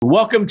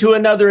Welcome to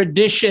another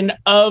edition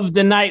of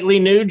the Nightly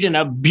Nuge and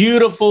a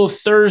beautiful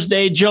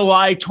Thursday,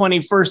 July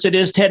 21st. It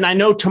is, Ted, and I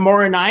know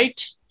tomorrow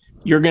night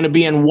you're going to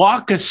be in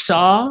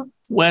Waukesha,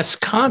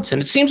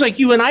 Wisconsin. It seems like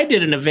you and I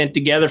did an event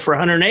together for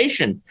Hunter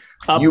Nation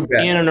up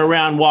in and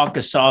around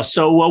Waukesha.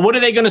 So what are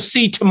they going to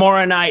see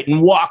tomorrow night in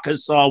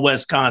Waukesha,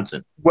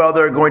 Wisconsin? Well,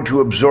 they're going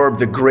to absorb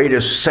the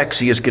greatest,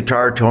 sexiest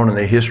guitar tone in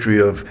the history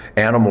of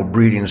animal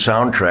breeding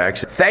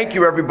soundtracks. Thank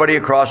you, everybody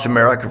across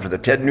America, for the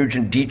Ted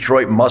Nugent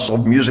Detroit Muscle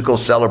musical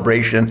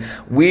celebration.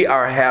 We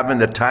are having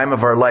the time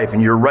of our life.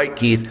 And you're right,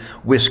 Keith,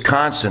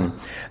 Wisconsin,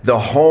 the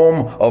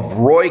home of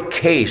Roy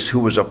Case, who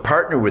was a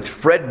partner with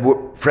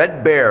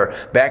Fred Bear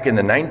back in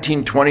the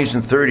 1920s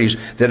and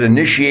 30s that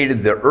initiated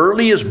the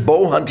earliest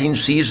bow hunting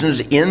seasons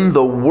in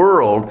the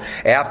world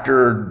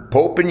after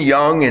Pope and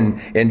Young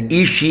and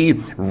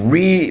Ishii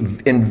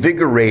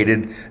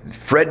reinvigorated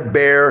Fred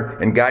Bear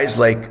and guys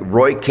like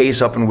Roy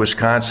Case up in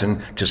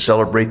Wisconsin to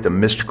celebrate the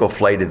mystical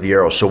flight of the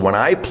arrow. So when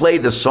I play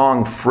the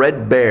song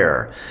Fred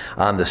Bear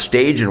on the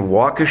stage in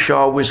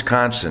Waukesha,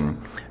 Wisconsin,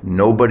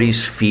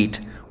 nobody's feet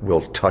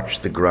will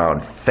touch the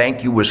ground.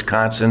 Thank you,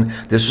 Wisconsin.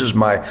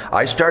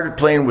 I started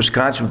playing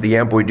Wisconsin with the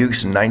Amboy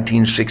Dukes in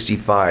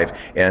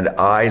 1965, and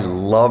I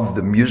love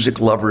the music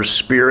lover's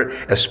spirit,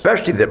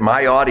 especially that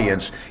my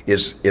audience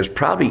is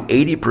probably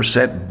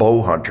 80%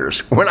 bow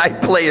hunters. When I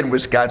play in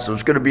Wisconsin,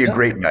 it's going to be a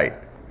great night.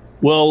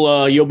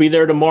 Well, you'll be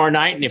there tomorrow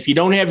night, and if you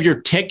don't have your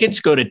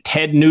tickets, go to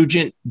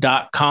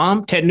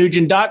tednugent.com,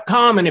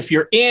 tednugent.com, and if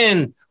you're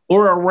in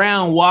or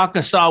around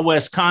Waukesha,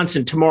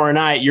 Wisconsin tomorrow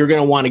night, you're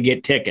going to want to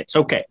get tickets.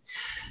 Okay.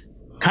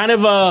 Kind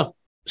of a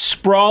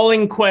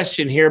sprawling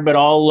question here, but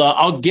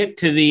I'll get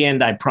to the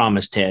end, I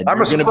promise, Ted. I'm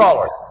a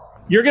sprawler.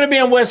 You're going to be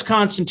in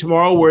Wisconsin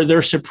tomorrow, where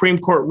their Supreme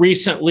Court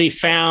recently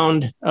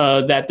found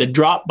that the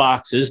drop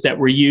boxes that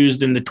were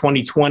used in the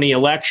 2020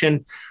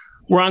 election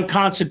were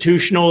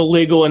unconstitutional,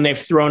 illegal, and they've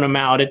thrown them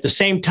out. At the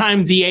same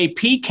time, the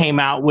AP came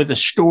out with a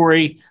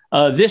story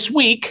this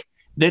week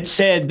that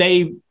said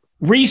they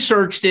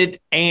researched it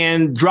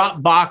and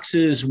drop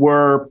boxes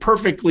were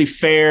perfectly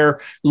fair,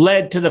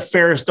 led to the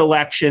fairest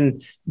election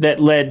that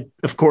led,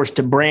 of course,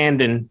 to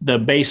Brandon, the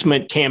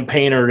basement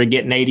campaigner, to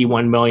getting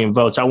 81 million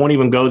votes. I won't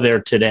even go there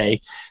today.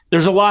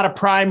 There's a lot of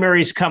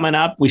primaries coming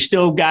up. We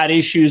still got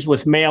issues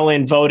with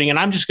mail-in voting, and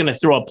I'm just going to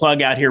throw a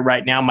plug out here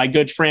right now. My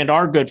good friend,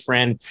 our good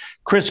friend,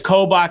 Chris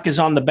Kobach is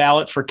on the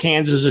ballot for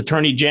Kansas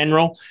Attorney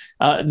General.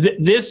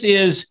 This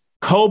is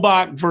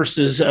Kobach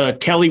versus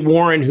Kelly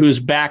Warren, who's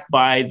backed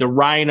by the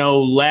Rhino,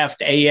 Left,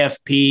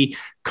 AFP,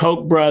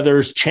 Koch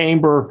brothers,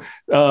 Chamber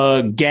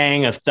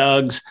gang of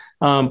thugs.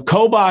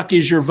 Kobach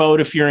is your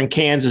vote if you're in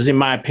Kansas, in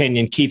my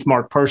opinion. Keith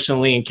Mark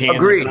personally in Kansas.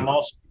 Agreed. And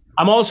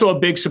I'm also a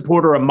big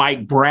supporter of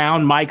Mike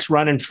Brown. Mike's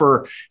running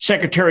for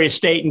Secretary of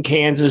State in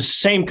Kansas.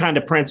 Same kind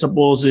of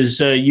principles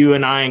as you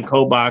and I and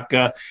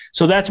Kobach.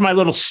 So that's my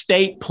little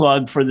state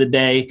plug for the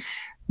day.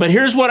 But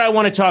here's what I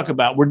want to talk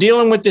about. We're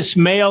dealing with this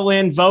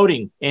mail-in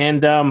voting,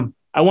 and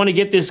I want to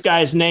get this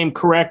guy's name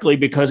correctly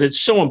because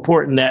it's so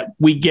important that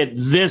we get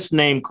this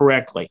name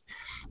correctly.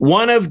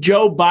 One of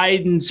Joe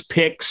Biden's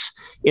picks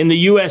in the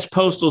U.S.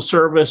 Postal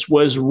Service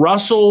was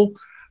Russell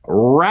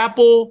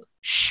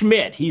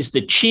Rappel-Schmid. He's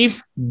the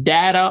chief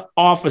data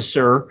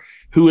officer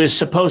who is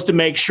supposed to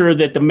make sure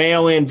that the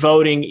mail-in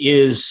voting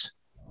is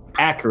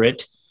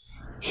accurate.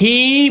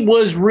 He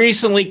was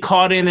recently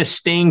caught in a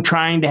sting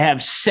trying to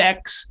have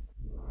sex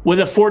with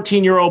a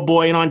 14-year-old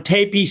boy, and on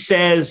tape he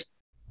says,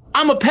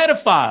 "I'm a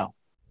pedophile."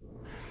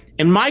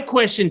 And my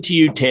question to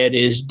you, Ted,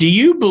 is do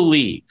you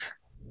believe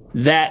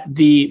that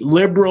the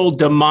liberal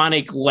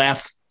demonic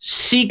left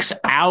seeks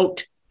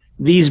out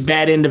these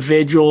bad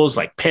individuals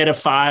like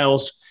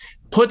pedophiles,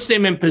 puts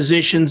them in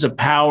positions of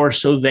power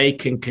so they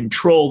can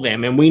control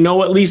them? And we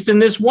know, at least in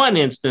this one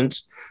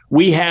instance,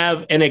 we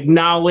have an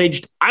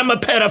acknowledged "I'm a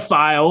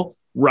pedophile"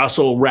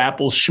 Russell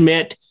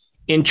Rappel-Schmid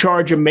in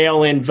charge of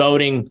mail-in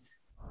voting,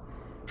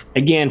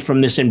 again,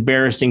 from this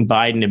embarrassing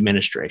Biden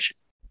administration.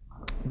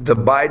 The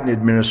Biden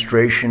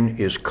administration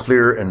is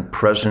clear and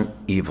present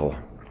evil.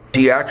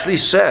 He actually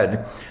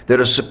said that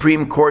a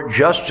Supreme Court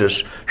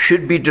justice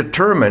should be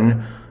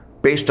determined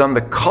based on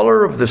the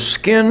color of the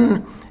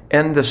skin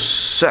and the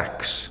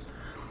sex.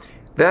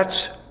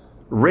 That's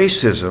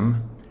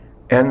racism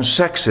and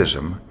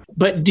sexism.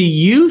 But do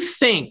you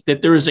think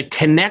that there is a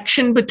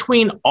connection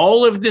between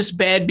all of this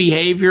bad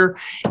behavior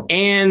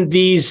and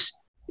these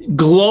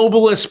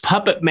globalist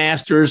puppet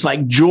masters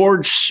like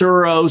George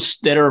Soros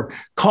that are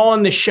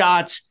calling the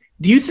shots?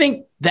 Do you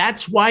think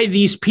that's why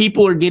these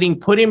people are getting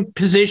put in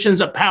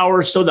positions of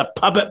power, so the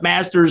puppet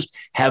masters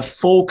have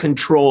full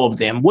control of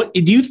them? What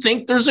do you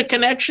think there's a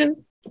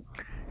connection?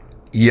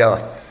 You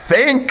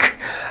think?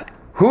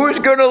 Who's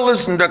going to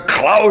listen to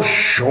Klaus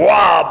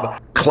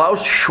Schwab?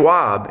 Klaus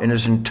Schwab and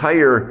his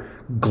entire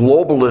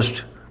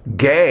globalist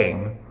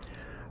gang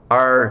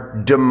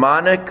are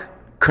demonic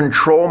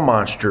control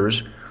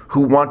monsters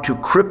who want to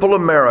cripple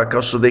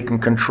America so they can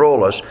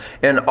control us.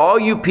 And all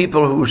you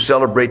people who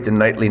celebrate the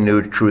Nightly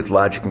Nuge, truth,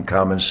 logic, and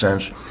common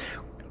sense,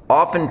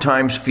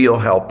 oftentimes feel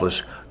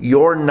helpless.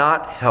 You're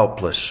not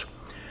helpless.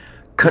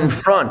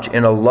 confront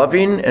in a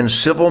loving and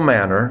civil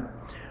manner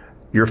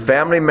your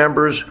family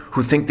members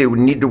who think they would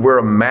need to wear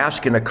a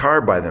mask in a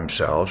car by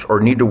themselves or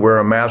need to wear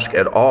a mask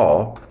at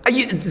all.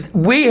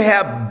 We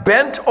have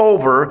bent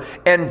over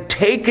and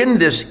taken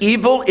this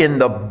evil in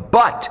the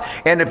butt.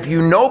 And if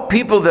you know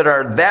people that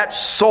are that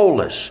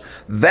soulless,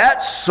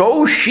 that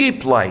so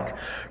sheep-like,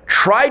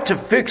 try to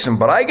fix them.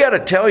 But I got to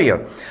tell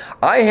you,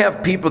 I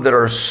have people that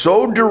are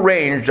so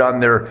deranged on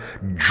their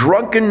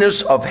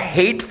drunkenness of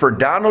hate for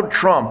Donald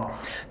Trump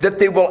that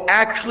they will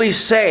actually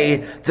say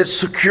that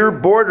secure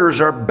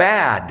borders are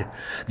bad,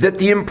 that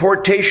the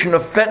importation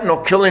of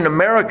fentanyl killing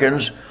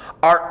Americans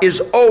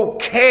is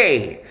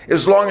okay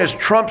as long as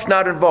Trump's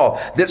not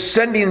involved, that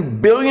sending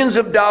billions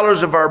of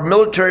dollars of our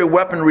military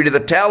weaponry to the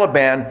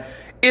Taliban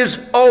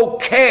is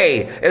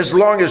okay as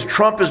long as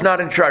Trump is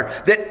not in charge.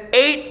 That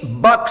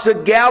 $8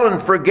 a gallon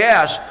for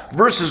gas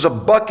versus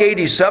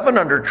 $1.87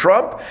 under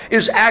Trump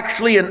is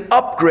actually an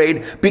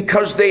upgrade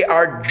because they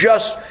are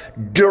just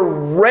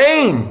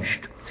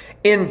deranged,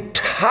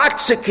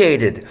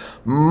 intoxicated,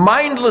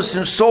 mindless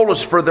and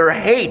soulless for their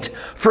hate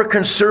for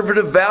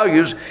conservative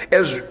values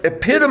as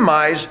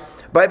epitomized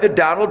by the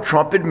Donald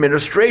Trump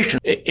administration.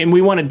 And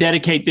we want to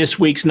dedicate this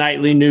week's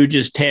Nightly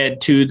Nuge's Ted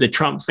to the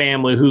Trump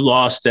family who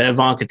lost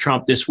Ivanka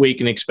Trump this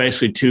week, and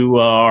especially to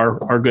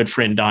our good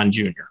friend Don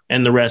Jr.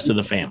 and the rest of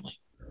the family.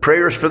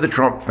 Prayers for the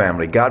Trump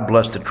family. God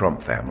bless the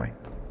Trump family.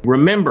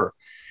 Remember,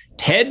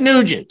 Ted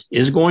Nugent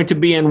is going to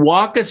be in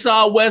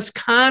Waukesha,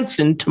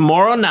 Wisconsin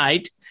tomorrow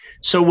night.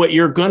 So what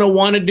you're going to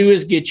want to do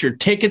is get your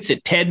tickets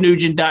at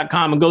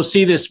tednugent.com and go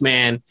see this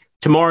man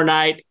tomorrow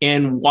night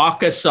in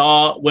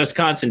Waukesha,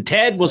 Wisconsin.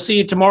 Ted, we'll see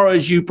you tomorrow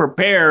as you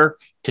prepare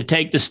to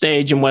take the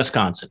stage in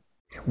Wisconsin.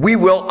 We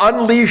will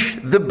unleash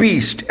the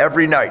beast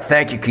every night.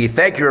 Thank you, Keith.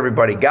 Thank you,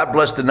 everybody. God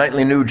bless the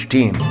Nightly Nuge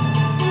team.